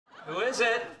Who is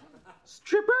it?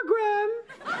 Stripper Graham.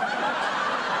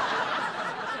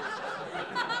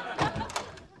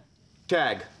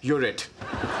 Tag, you're it.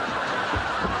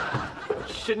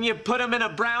 Shouldn't you put him in a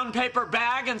brown paper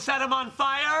bag and set him on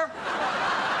fire?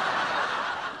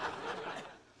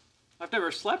 I've never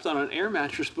slept on an air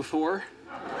mattress before.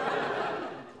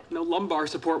 No lumbar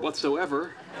support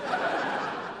whatsoever.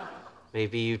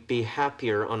 Maybe you'd be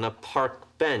happier on a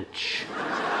park bench.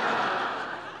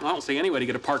 I don't see any way to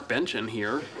get a park bench in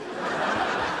here.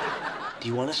 Do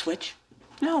you want to switch?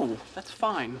 No, that's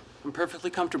fine. I'm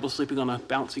perfectly comfortable sleeping on a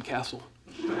bouncy castle.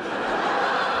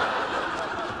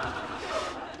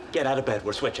 Get out of bed,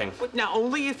 we're switching. But now,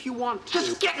 only if you want to.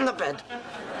 Just get in the bed.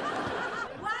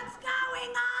 What's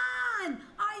going on?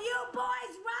 Are you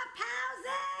boys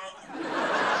roughhousing?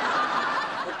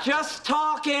 We're just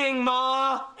talking,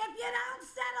 Ma. If you don't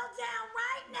settle down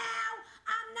right now,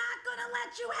 I'm not gonna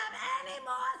let you have any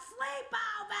more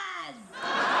sleepovers.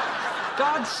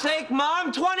 God's sake, Ma,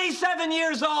 I'm 27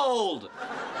 years old.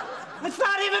 It's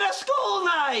not even a school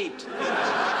night.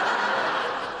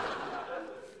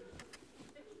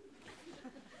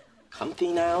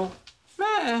 Comfy now?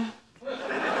 Meh.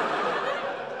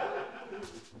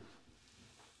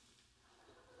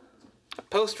 A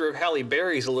poster of Halle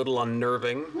Berry's a little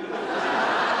unnerving.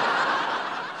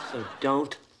 So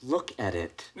don't look at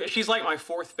it. She's like my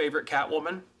fourth favorite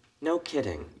Catwoman. No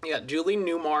kidding. You got Julie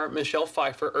Newmar, Michelle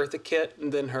Pfeiffer, Eartha Kitt,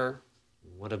 and then her.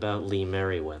 What about Lee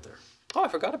Merriweather? Oh, I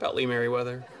forgot about Lee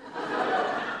Merriweather.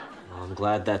 Well, I'm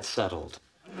glad that's settled.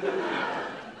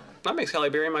 That makes Halle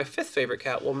Berry my fifth favorite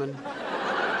Catwoman.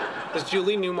 There's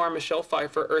Julie Newmar, Michelle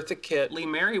Pfeiffer, Eartha Kitt, Lee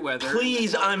Merriweather.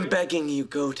 Please, I'm begging you,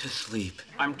 go to sleep.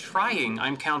 I'm trying.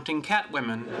 I'm counting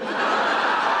Catwomen.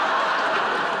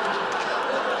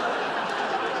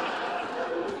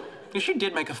 She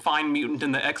did make a fine mutant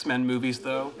in the X-Men movies,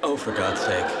 though. Oh, for God's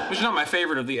sake. She's not my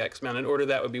favorite of the X-Men. In order,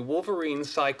 that would be Wolverine,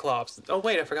 Cyclops. Oh,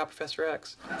 wait, I forgot Professor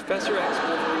X. Professor X,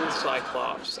 Wolverine,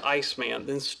 Cyclops, Iceman,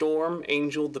 then Storm,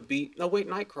 Angel, the Beast. No, wait,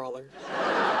 Nightcrawler.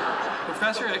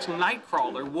 Professor X,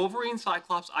 Nightcrawler, Wolverine,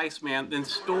 Cyclops, Iceman, then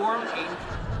Storm, Angel.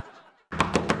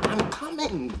 I'm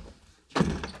coming.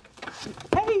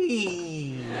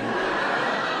 Hey!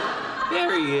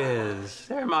 There he is.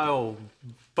 There, my old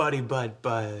buddy bud.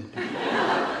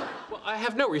 Well, I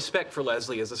have no respect for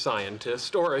Leslie as a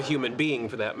scientist, or a human being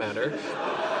for that matter.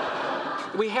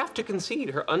 We have to concede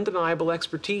her undeniable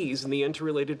expertise in the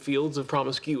interrelated fields of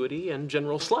promiscuity and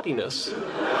general sluttiness.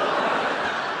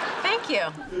 Thank you.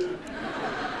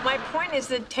 My point is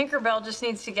that Tinkerbell just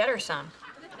needs to get her some.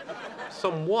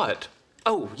 Some what?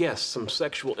 Oh, yes, some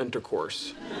sexual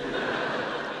intercourse.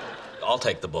 I'll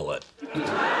take the bullet.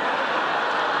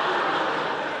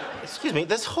 Excuse me,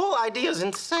 this whole idea is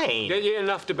insane. Yeah,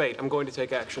 enough debate. I'm going to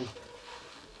take action.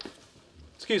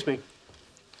 Excuse me.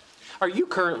 Are you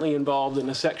currently involved in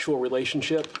a sexual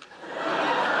relationship?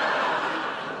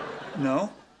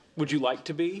 No. Would you like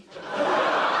to be?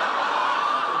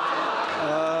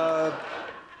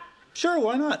 Sure,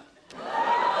 why not?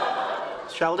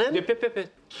 Sheldon?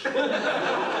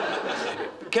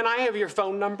 Can I have your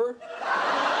phone number?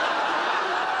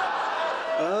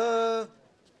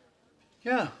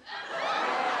 Yeah.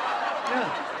 Yeah.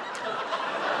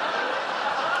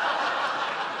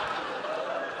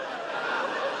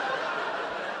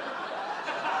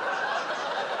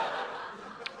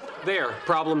 There,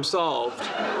 problem solved.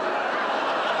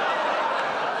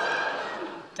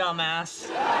 Dumbass.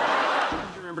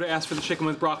 Remember to ask for the chicken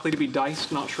with broccoli to be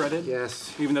diced, not shredded?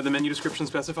 Yes. Even though the menu description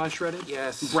specifies shredded?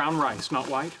 Yes. Brown rice, not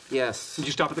white? Yes. Did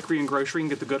you stop at the Korean grocery and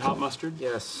get the good hot mustard?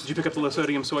 Yes. Did you pick up the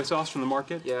low-sodium soy sauce from the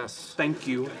market? Yes. Thank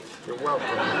you. You're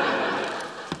welcome.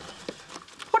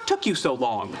 What took you so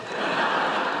long?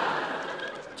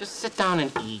 Just sit down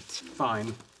and eat.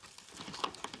 Fine.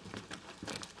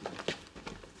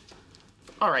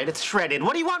 All right, it's shredded.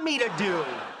 What do you want me to do?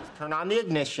 Turn on the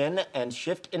ignition and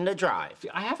shift into drive.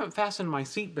 I haven't fastened my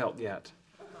seatbelt yet.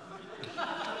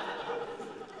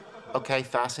 Okay,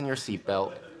 fasten your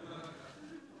seatbelt.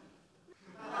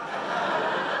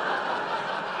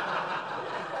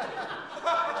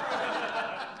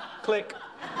 Click.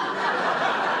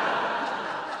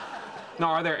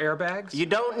 Now, are there airbags? You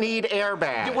don't need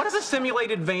airbags. What does a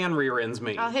simulated van rear ends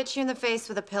mean? I'll hit you in the face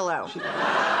with a pillow.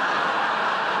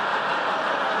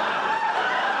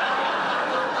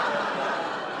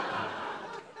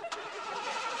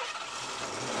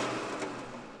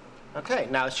 Okay,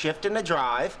 now shift into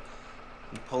drive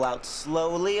and pull out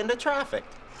slowly into traffic.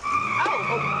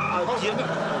 What's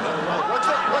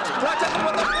up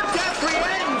with the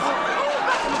pedestrians?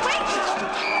 Wait!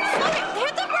 Slow it!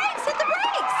 Hit the brakes! Hit the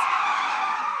brakes!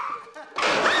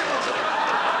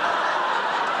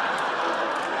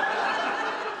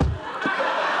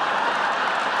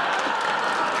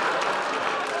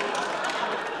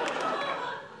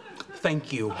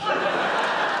 thank you.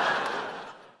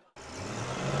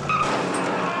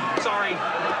 Sorry.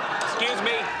 Excuse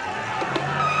me.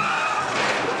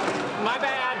 My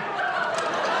bad.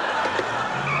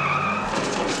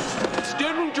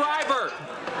 Student driver.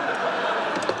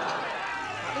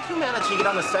 How did you manage to get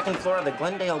on the second floor of the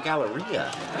Glendale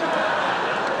Galleria?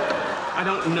 I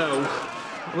don't know.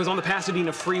 I was on the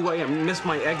Pasadena freeway and missed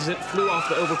my exit, flew off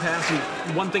the overpass,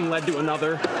 and one thing led to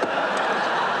another.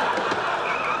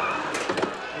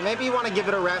 Maybe you want to give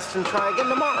it a rest and try again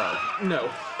tomorrow.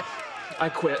 No. I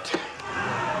quit.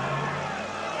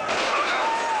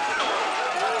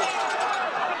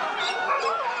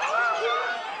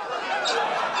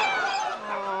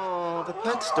 Oh, the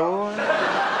pet store.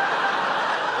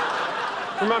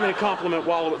 Remind me to compliment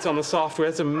Wallowitz on the software.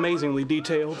 It's amazingly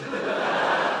detailed.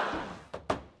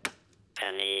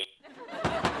 Penny.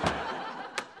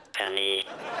 Penny.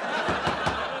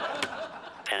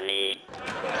 Penny.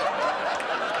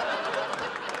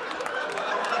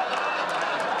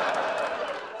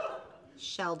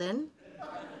 Sheldon?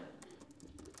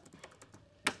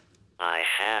 I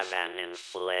have an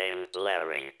inflamed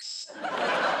larynx.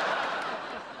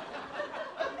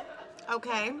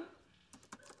 Okay.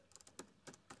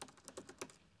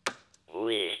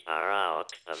 We are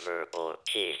out of verbal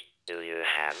key. Do you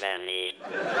have any?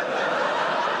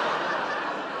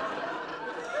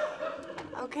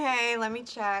 Okay, let me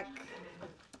check.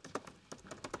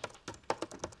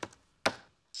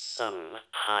 Some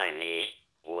hiney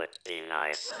would be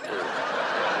nice too.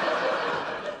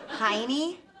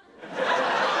 Heiny?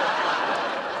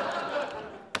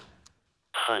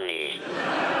 Honey.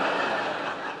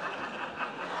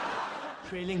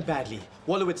 Trailing badly.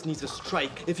 Wallowitz needs a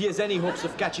strike if he has any hopes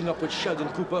of catching up with Sheldon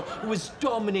Cooper, who is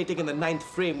dominating in the 9th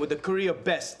frame with a career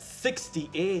best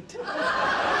 68.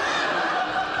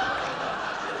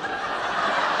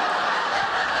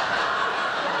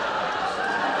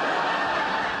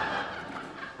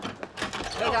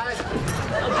 Hey, guys.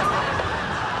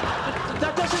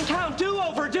 That doesn't count!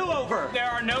 Do-over! Do-over! There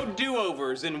are no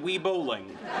do-overs in Wii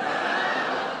Bowling.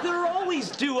 There are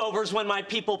always do-overs when my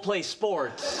people play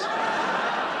sports.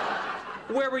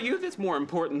 Where were you that's more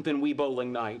important than Wii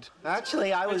Bowling Night?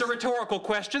 Actually, I was... It's a rhetorical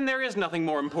question. There is nothing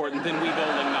more important than Wii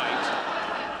Bowling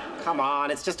Night. Come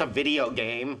on, it's just a video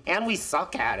game. And we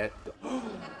suck at it.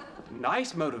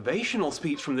 Nice motivational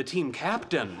speech from the team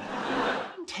captain.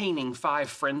 Maintaining 5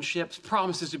 friendships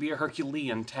promises to be a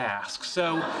Herculean task,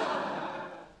 so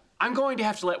I'm going to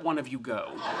have to let one of you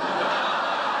go.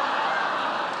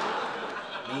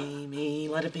 Me,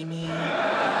 let it be me.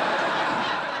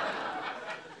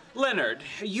 Leonard,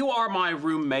 you are my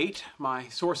roommate, my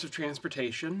source of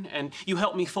transportation, and you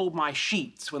help me fold my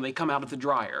sheets when they come out of the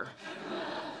dryer.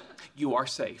 You are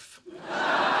safe.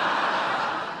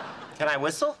 Can I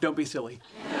whistle? Don't be silly.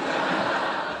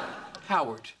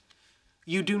 Howard,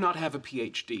 you do not have a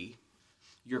PhD.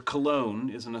 Your cologne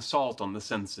is an assault on the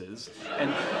senses,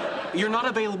 and you're not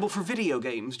available for video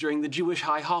games during the Jewish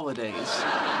high holidays.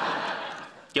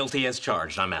 Guilty as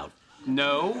charged. I'm out.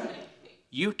 No,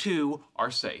 you two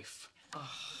are safe.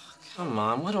 Come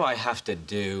on, what do I have to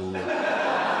do?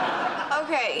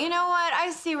 Okay, you know what?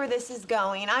 I see where this is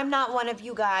going. I'm not one of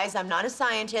you guys. I'm not a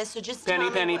scientist, so just tell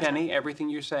me Penny, everything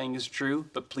you're saying is true,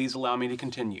 but please allow me to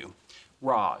continue.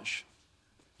 Raj,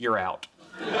 you're out.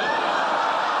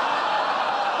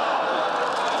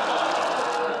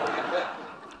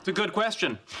 It's a good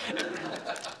question.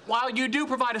 While you do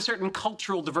provide a certain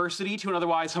cultural diversity to an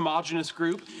otherwise homogenous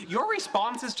group, your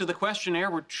responses to the questionnaire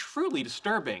were truly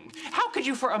disturbing. How could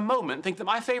you for a moment think that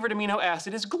my favorite amino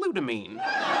acid is glutamine?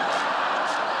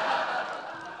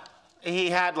 He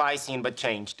had lysine, but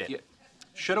changed it. Yeah.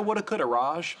 Shoulda, woulda, coulda,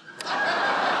 Raj.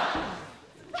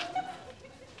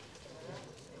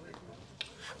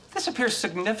 This appears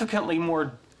significantly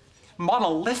more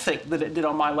monolithic than it did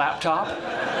on my laptop.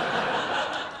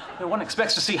 One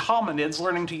expects to see hominids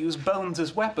learning to use bones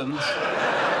as weapons.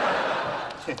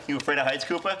 You afraid of heights,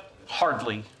 Koopa?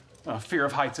 Hardly. Fear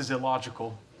of heights is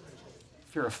illogical.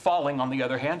 Fear of falling, on the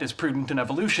other hand, is prudent and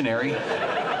evolutionary.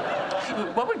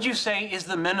 What would you say is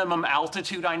the minimum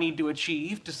altitude I need to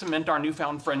achieve to cement our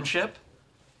newfound friendship?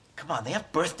 Come on, they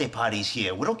have birthday parties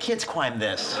here. Little kids climb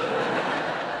this.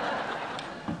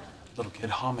 Little kid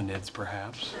hominids,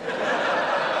 perhaps.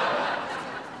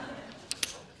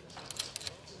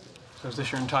 So is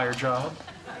this your entire job?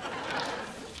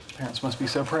 Parents must be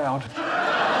so proud.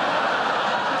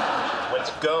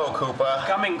 Let's go, Koopa.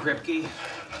 Coming, Kripke.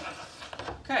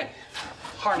 Okay.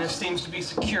 Harness seems to be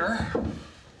secure.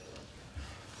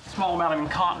 Small amount of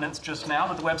incontinence just now,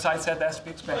 but the website said that's to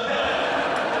be expected.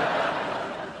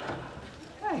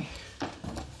 Hey.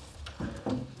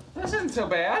 This isn't isn't so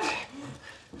bad.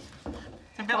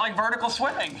 It's a bit like vertical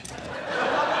swimming.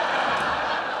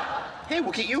 Hey,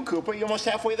 look at you, Cooper. You're almost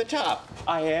halfway to the top.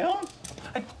 I am?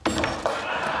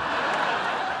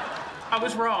 I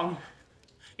was wrong.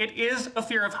 It is a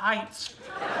fear of heights.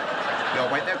 You all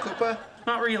right there, Cooper?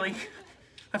 Not really.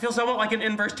 I feel somewhat like an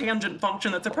inverse tangent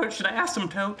function that's approached an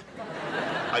asymptote.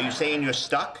 Are you saying you're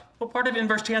stuck? What part of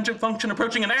inverse tangent function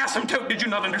approaching an asymptote did you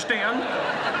not understand?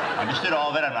 Understood all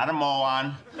of it. I'm not a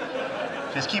moron.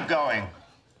 Just keep going.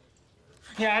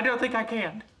 Yeah, I don't think I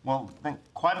can. Well, then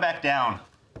climb back down.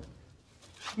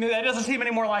 No, that doesn't seem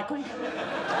any more likely.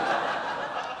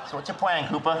 So what's your plan,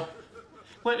 Cooper?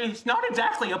 Well, it's not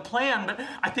exactly a plan, but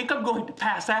I think I'm going to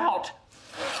pass out.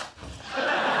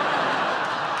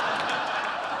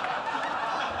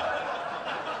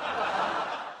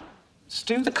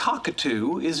 Stu the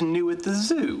Cockatoo is new at the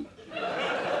zoo.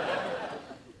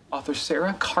 Author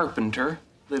Sarah Carpenter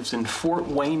lives in Fort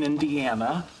Wayne,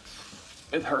 Indiana,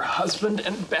 with her husband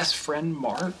and best friend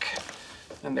Mark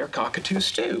and their cockatoo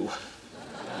Stu.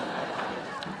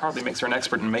 Hardly makes her an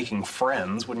expert in making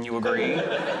friends, wouldn't you agree?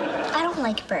 I don't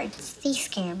like birds. They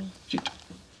scare me.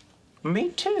 Me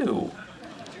too.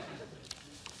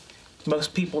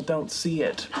 Most people don't see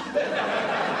it.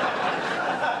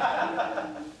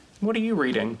 What are you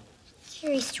reading?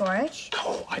 Curious George.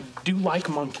 Oh, I do like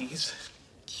monkeys.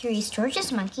 Curious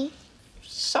George's monkey.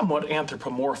 Somewhat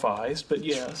anthropomorphized, but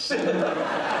yes.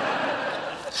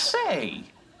 Say,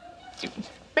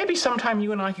 maybe sometime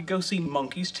you and I could go see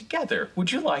monkeys together.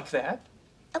 Would you like that?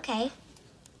 Okay.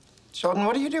 Sheldon,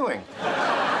 what are you doing?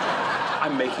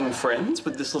 I'm making friends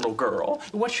with this little girl.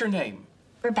 What's your name?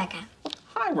 Rebecca.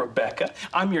 Hi, Rebecca.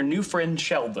 I'm your new friend,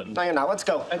 Sheldon. No, you're not. Let's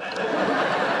go.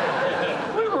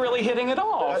 We were really hitting it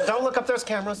off. Don't look up those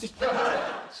cameras.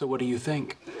 So what do you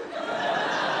think?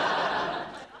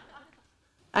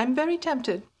 I'm very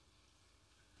tempted.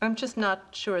 I'm just not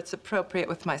sure it's appropriate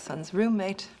with my son's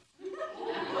roommate.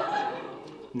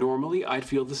 Normally, I'd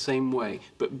feel the same way,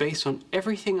 but based on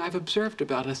everything I've observed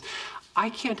about us, I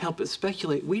can't help but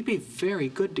speculate we'd be very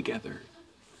good together.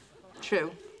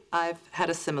 True. I've had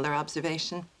a similar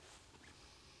observation.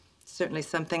 Certainly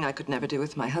something I could never do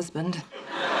with my husband.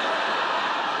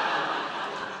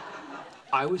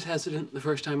 I was hesitant the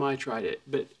first time I tried it,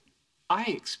 but I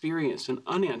experienced an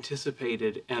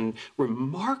unanticipated and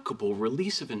remarkable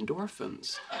release of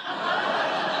endorphins.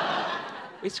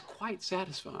 It's quite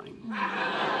satisfying.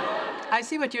 I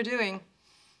see what you're doing.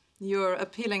 You're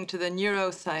appealing to the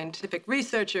neuroscientific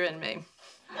researcher in me.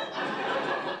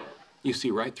 You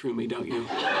see right through me, don't you?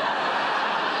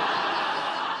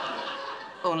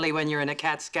 Only when you're in a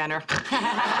CAT scanner.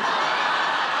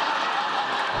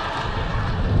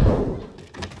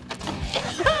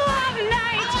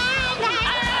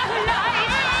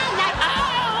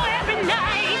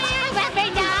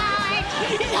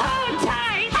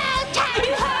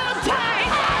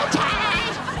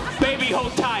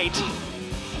 Hold tight,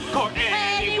 or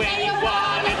any way you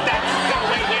want it, that's the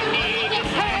way you need it,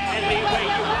 any way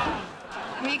you want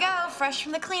it. Here you go, fresh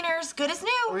from the cleaners, good as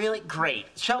new. Really? Great.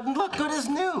 Sheldon, look good as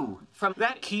new. From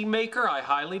that key maker, I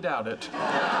highly doubt it.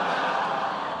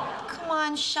 Come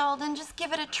on, Sheldon, just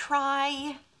give it a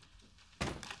try.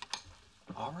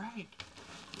 All right.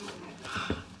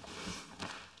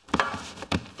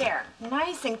 There,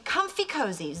 nice and comfy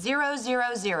cozy, 0,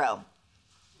 0, 0.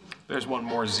 There's one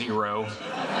more 0.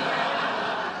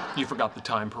 You forgot the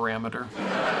time parameter.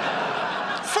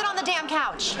 Sit on the damn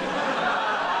couch.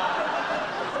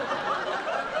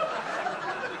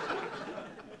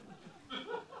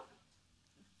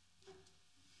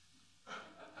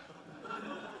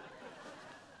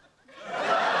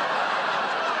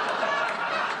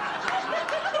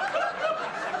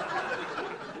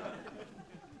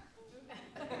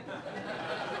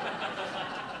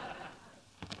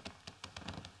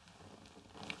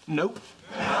 Nope.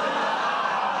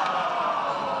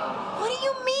 What do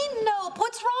you mean, nope?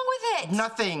 What's wrong with it?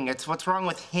 Nothing. It's what's wrong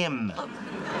with him.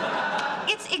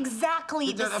 It's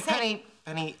exactly the same.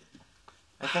 Penny,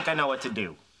 I think I know what to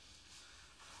do.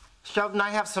 Sheldon,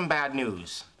 I have some bad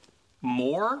news.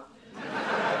 More?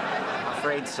 I'm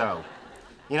afraid so.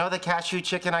 You know the cashew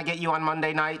chicken I get you on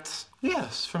Monday nights?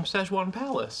 Yes, from Szechuan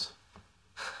Palace.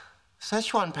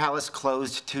 Szechuan Palace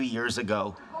closed 2 years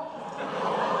ago.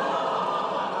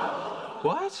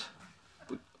 What?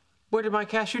 Where did my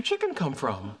cashew chicken come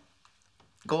from?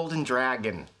 Golden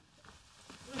Dragon.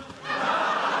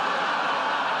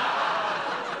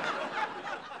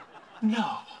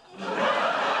 No.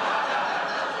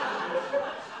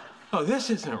 Oh,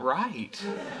 this isn't right.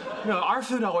 No, our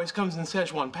food always comes in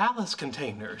Szechuan Palace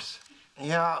containers.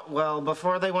 Yeah, well,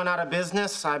 before they went out of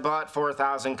business, I bought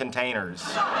 4,000 containers.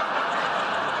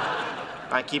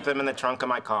 I keep them in the trunk of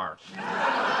my car.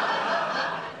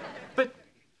 But...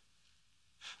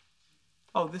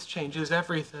 Oh, this changes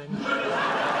everything.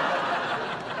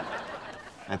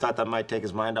 I thought that might take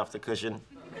his mind off the cushion.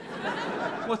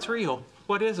 What's real?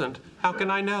 What isn't? How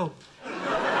can I know?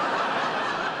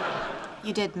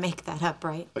 You did make that up,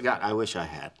 right? But God, I wish I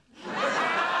had.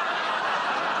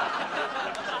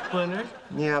 Leonard?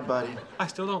 Yeah, buddy. I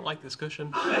still don't like this cushion.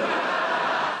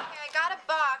 I got a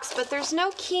box, but there's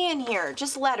no key in here,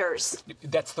 just letters.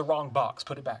 That's the wrong box.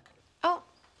 Put it back. Oh,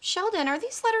 Sheldon, are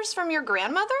these letters from your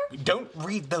grandmother? Don't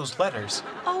read those letters.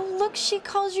 Oh, look, she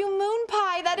calls you Moon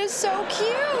Pie. That is so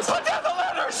cute. Put down the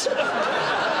letters!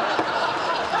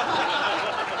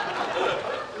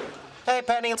 Hey,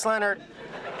 Penny, it's Leonard.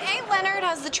 Hey, Leonard,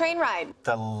 how's the train ride?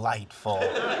 Delightful.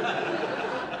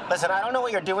 Listen, I don't know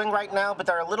what you're doing right now, but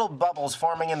there are little bubbles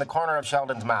forming in the corner of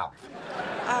Sheldon's mouth.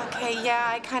 Okay, yeah,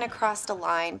 I kind of crossed a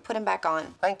line. Put him back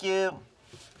on. Thank you.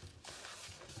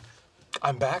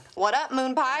 I'm back. What up,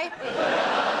 Moon Pie?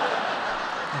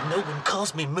 No one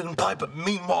calls me Moon Pie but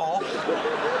Meemaw.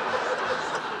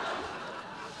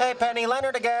 Hey, Penny,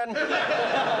 Leonard again.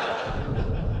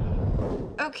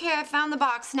 Okay, I found the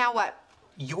box. Now what?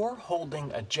 You're holding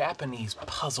a Japanese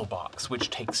puzzle box, which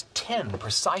takes 10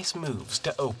 precise moves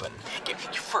to open.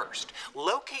 First,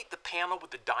 locate the panel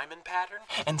with the diamond pattern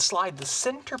and slide the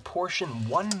center portion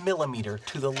 1 millimeter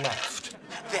to the left.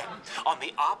 Then, on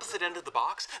the opposite end of the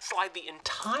box, slide the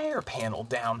entire panel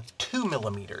down 2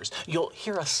 millimeters. You'll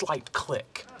hear a slight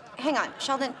click. Hang on,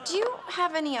 Sheldon, do you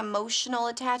have any emotional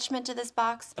attachment to this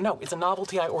box? No, it's a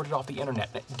novelty I ordered off the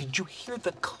internet. Did you hear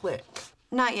the click?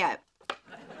 Not yet.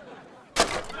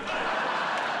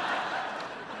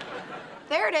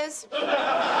 There it is.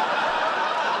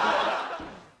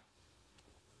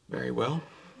 Very well.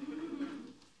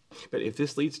 But if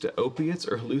this leads to opiates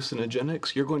or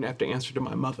hallucinogenics, you're going to have to answer to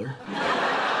my mother.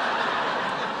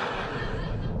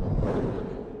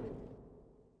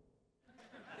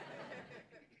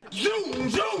 Zoom,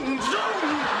 zoom,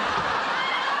 zoom!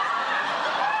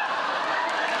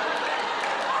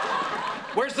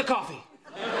 Where's the coffee?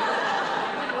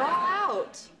 We're all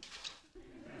out.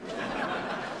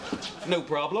 No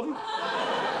problem.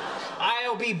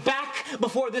 I'll be back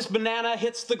before this banana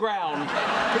hits the ground.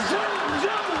 Zoom,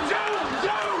 zoom, zoom,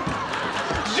 zoom!